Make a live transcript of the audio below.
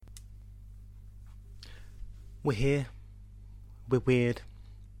We're here, we're weird,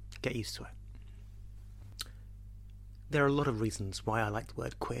 get used to it. There are a lot of reasons why I like the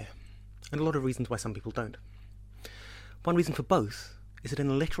word queer, and a lot of reasons why some people don't. One reason for both is that in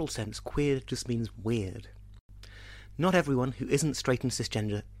a literal sense, queer just means weird. Not everyone who isn't straight and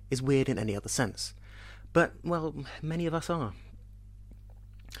cisgender is weird in any other sense, but, well, many of us are.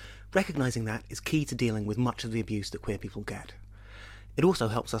 Recognising that is key to dealing with much of the abuse that queer people get. It also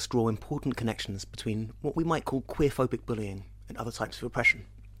helps us draw important connections between what we might call queerphobic bullying and other types of oppression.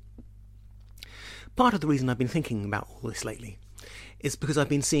 Part of the reason I've been thinking about all this lately is because I've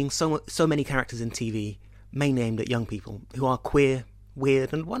been seeing so many characters in TV mainly aimed at young people who are queer,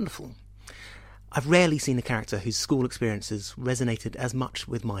 weird and wonderful. I've rarely seen a character whose school experiences resonated as much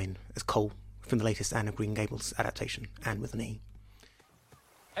with mine as Cole from the latest Anne of Green Gables adaptation, Anne with an E.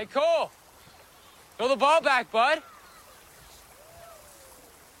 Hey, Cole! Throw the ball back, bud!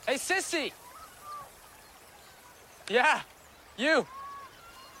 Hey, Sissy! Yeah, you!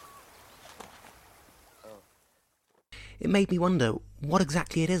 It made me wonder what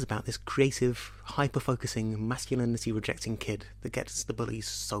exactly it is about this creative, hyper-focusing, masculinity-rejecting kid that gets the bullies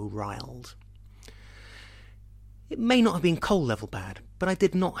so riled. It may not have been Cole-level bad, but I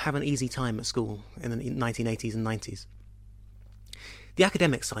did not have an easy time at school in the 1980s and 90s. The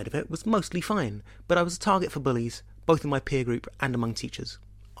academic side of it was mostly fine, but I was a target for bullies, both in my peer group and among teachers.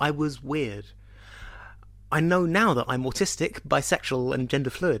 I was weird. I know now that I'm autistic, bisexual and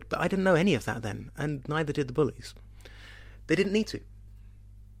gender fluid, but I didn't know any of that then, and neither did the bullies. They didn't need to.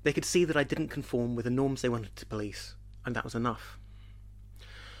 They could see that I didn't conform with the norms they wanted to police, and that was enough.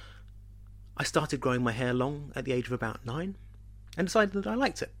 I started growing my hair long at the age of about 9, and decided that I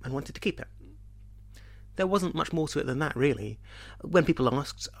liked it and wanted to keep it. There wasn't much more to it than that, really. When people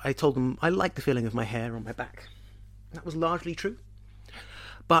asked, I told them I liked the feeling of my hair on my back. That was largely true.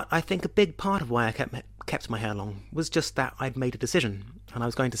 But I think a big part of why I kept my hair long was just that I'd made a decision, and I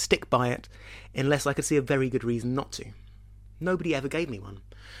was going to stick by it unless I could see a very good reason not to. Nobody ever gave me one,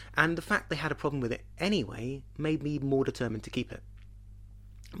 and the fact they had a problem with it anyway made me more determined to keep it.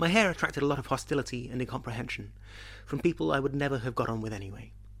 My hair attracted a lot of hostility and incomprehension from people I would never have got on with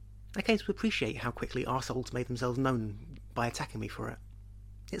anyway. I came to appreciate how quickly arseholes made themselves known by attacking me for it.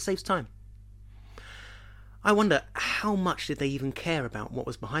 It saves time. I wonder, how much did they even care about what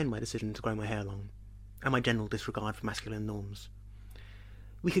was behind my decision to grow my hair long, and my general disregard for masculine norms?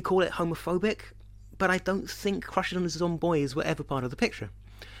 We could call it homophobic, but I don't think crushes on boys were ever part of the picture.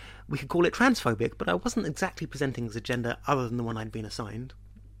 We could call it transphobic, but I wasn't exactly presenting as a gender other than the one I'd been assigned.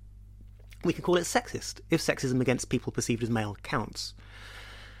 We could call it sexist, if sexism against people perceived as male counts.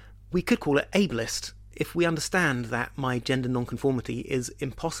 We could call it ableist, if we understand that my gender nonconformity is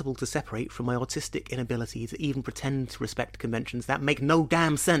impossible to separate from my autistic inability to even pretend to respect conventions that make no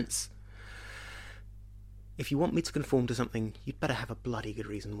damn sense. If you want me to conform to something, you'd better have a bloody good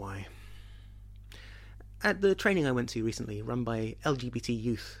reason why. At the training I went to recently, run by LGBT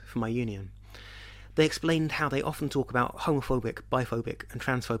youth for my union, they explained how they often talk about homophobic, biphobic and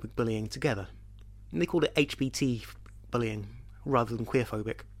transphobic bullying together. And they called it HBT bullying rather than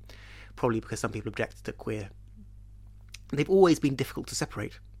queerphobic, probably because some people object to queer. They've always been difficult to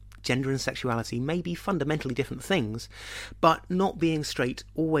separate. Gender and sexuality may be fundamentally different things, but not being straight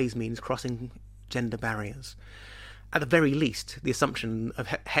always means crossing gender barriers. At the very least, the assumption of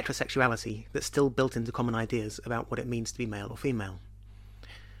heterosexuality that's still built into common ideas about what it means to be male or female.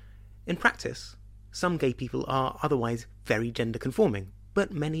 In practice, some gay people are otherwise very gender conforming,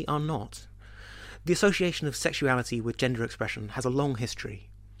 but many are not. The association of sexuality with gender expression has a long history,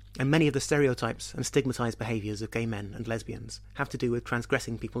 and many of the stereotypes and stigmatised behaviours of gay men and lesbians have to do with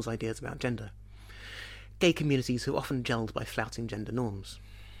transgressing people's ideas about gender. Gay communities have often gelled by flouting gender norms.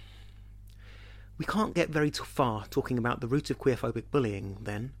 We can't get very far talking about the roots of queerphobic bullying,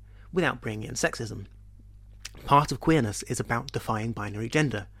 then, without bringing in sexism. Part of queerness is about defying binary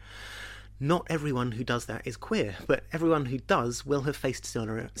gender. Not everyone who does that is queer, but everyone who does will have faced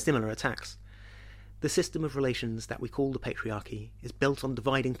similar attacks. The system of relations that we call the patriarchy is built on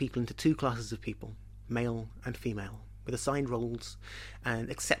dividing people into two classes of people, male and female, with assigned roles and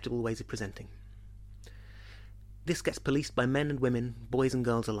acceptable ways of presenting. This gets policed by men and women, boys and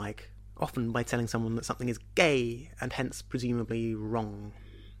girls alike, often by telling someone that something is gay and hence presumably wrong.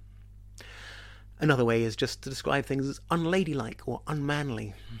 Another way is just to describe things as unladylike or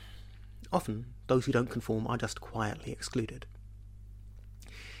unmanly. Often, those who don't conform are just quietly excluded.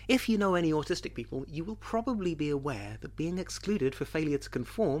 If you know any autistic people, you will probably be aware that being excluded for failure to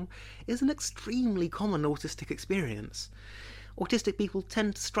conform is an extremely common autistic experience. Autistic people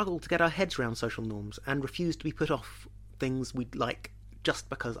tend to struggle to get our heads around social norms and refuse to be put off things we'd like just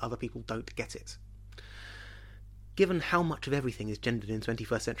because other people don't get it. given how much of everything is gendered in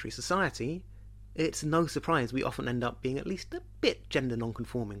 21st century society, it's no surprise we often end up being at least a bit gender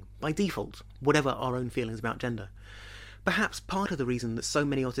non-conforming, by default, whatever our own feelings about gender. Perhaps part of the reason that so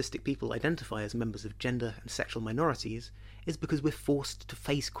many autistic people identify as members of gender and sexual minorities is because we're forced to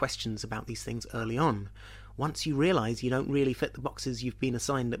face questions about these things early on. Once you realise you don't really fit the boxes you've been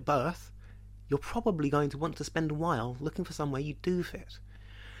assigned at birth, you're probably going to want to spend a while looking for somewhere you do fit.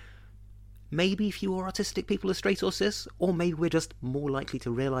 Maybe fewer autistic people are straight or cis, or maybe we're just more likely to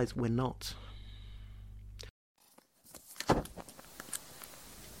realise we're not.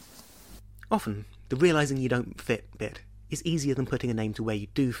 Often, the realising you don't fit bit is easier than putting a name to where you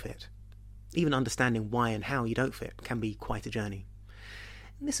do fit. Even understanding why and how you don't fit can be quite a journey.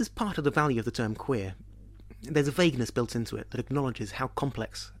 And this is part of the value of the term queer. There's a vagueness built into it that acknowledges how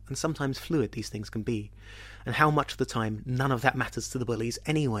complex and sometimes fluid these things can be, and how much of the time none of that matters to the bullies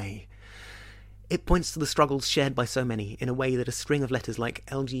anyway. It points to the struggles shared by so many in a way that a string of letters like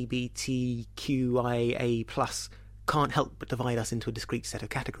LGBTQIA+ can't help but divide us into a discrete set of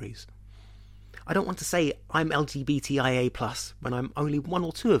categories. I don't want to say I'm LGBTIA+ when I'm only one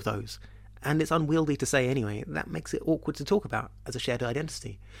or two of those, and it's unwieldy to say anyway. That makes it awkward to talk about as a shared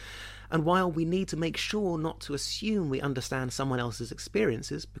identity. And while we need to make sure not to assume we understand someone else's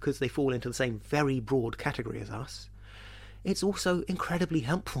experiences because they fall into the same very broad category as us, it's also incredibly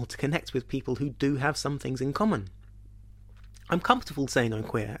helpful to connect with people who do have some things in common. I'm comfortable saying I'm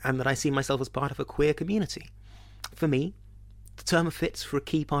queer and that I see myself as part of a queer community. For me, the term fits for a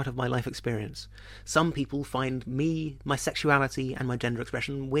key part of my life experience. Some people find me, my sexuality, and my gender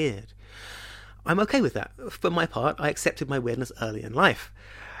expression weird. I'm okay with that. For my part, I accepted my weirdness early in life,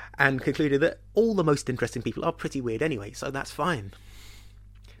 and concluded that all the most interesting people are pretty weird anyway, so that's fine.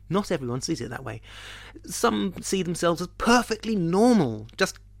 Not everyone sees it that way. Some see themselves as perfectly normal,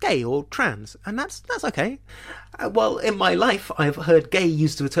 just gay or trans, and that's okay. While in my life I've heard gay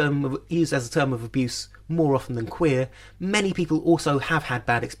used as a term of abuse more often than queer, many people also have had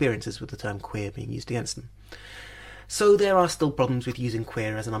bad experiences with the term queer being used against them. So there are still problems with using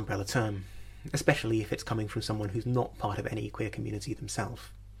queer as an umbrella term, especially if it's coming from someone who's not part of any queer community themselves.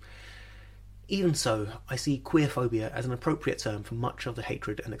 Even so, I see queerphobia as an appropriate term for much of the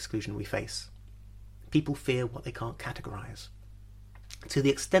hatred and exclusion we face. People fear what they can't categorise. To the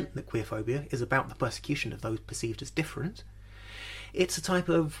extent that queerphobia is about the persecution of those perceived as different, it's a type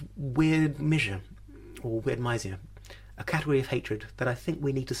of weirdmism, or weirdmisia, a category of hatred that I think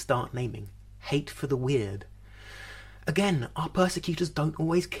we need to start naming. Hate for the weird. Again, our persecutors don't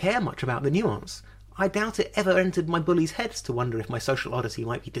always care much about the nuance. I doubt it ever entered my bullies' heads to wonder if my social oddity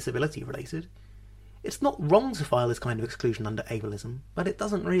might be disability-related. It's not wrong to file this kind of exclusion under ableism, but it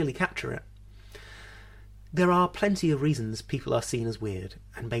doesn't really capture it. There are plenty of reasons people are seen as weird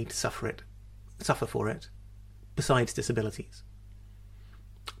and made to suffer for it, besides disabilities.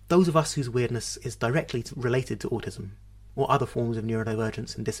 Those of us whose weirdness is directly related to autism, or other forms of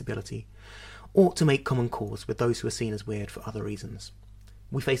neurodivergence and disability, ought to make common cause with those who are seen as weird for other reasons.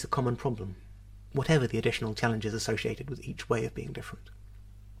 We face a common problem, whatever the additional challenges associated with each way of being different.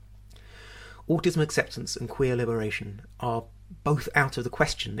 Autism acceptance and queer liberation are both out of the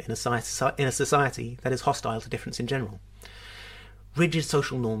question in a society that is hostile to difference in general. Rigid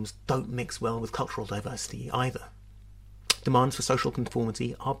social norms don't mix well with cultural diversity either. Demands for social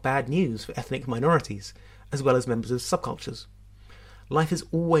conformity are bad news for ethnic minorities, as well as members of subcultures. Life is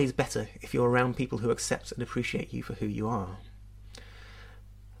always better if you're around people who accept and appreciate you for who you are.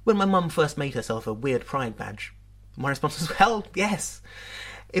 When my mum first made herself a weird pride badge, my response was, well, yes.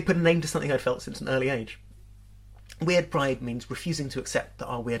 It put a name to something I'd felt since an early age. Weird pride means refusing to accept that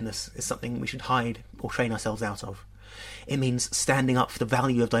our weirdness is something we should hide or train ourselves out of. It means standing up for the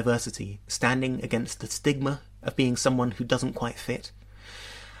value of diversity, standing against the stigma of being someone who doesn't quite fit,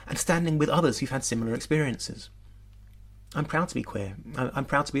 and standing with others who've had similar experiences. I'm proud to be queer, I'm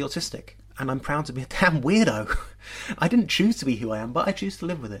proud to be autistic, and I'm proud to be a damn weirdo. I didn't choose to be who I am, but I choose to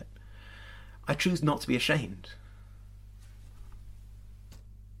live with it. I choose not to be ashamed.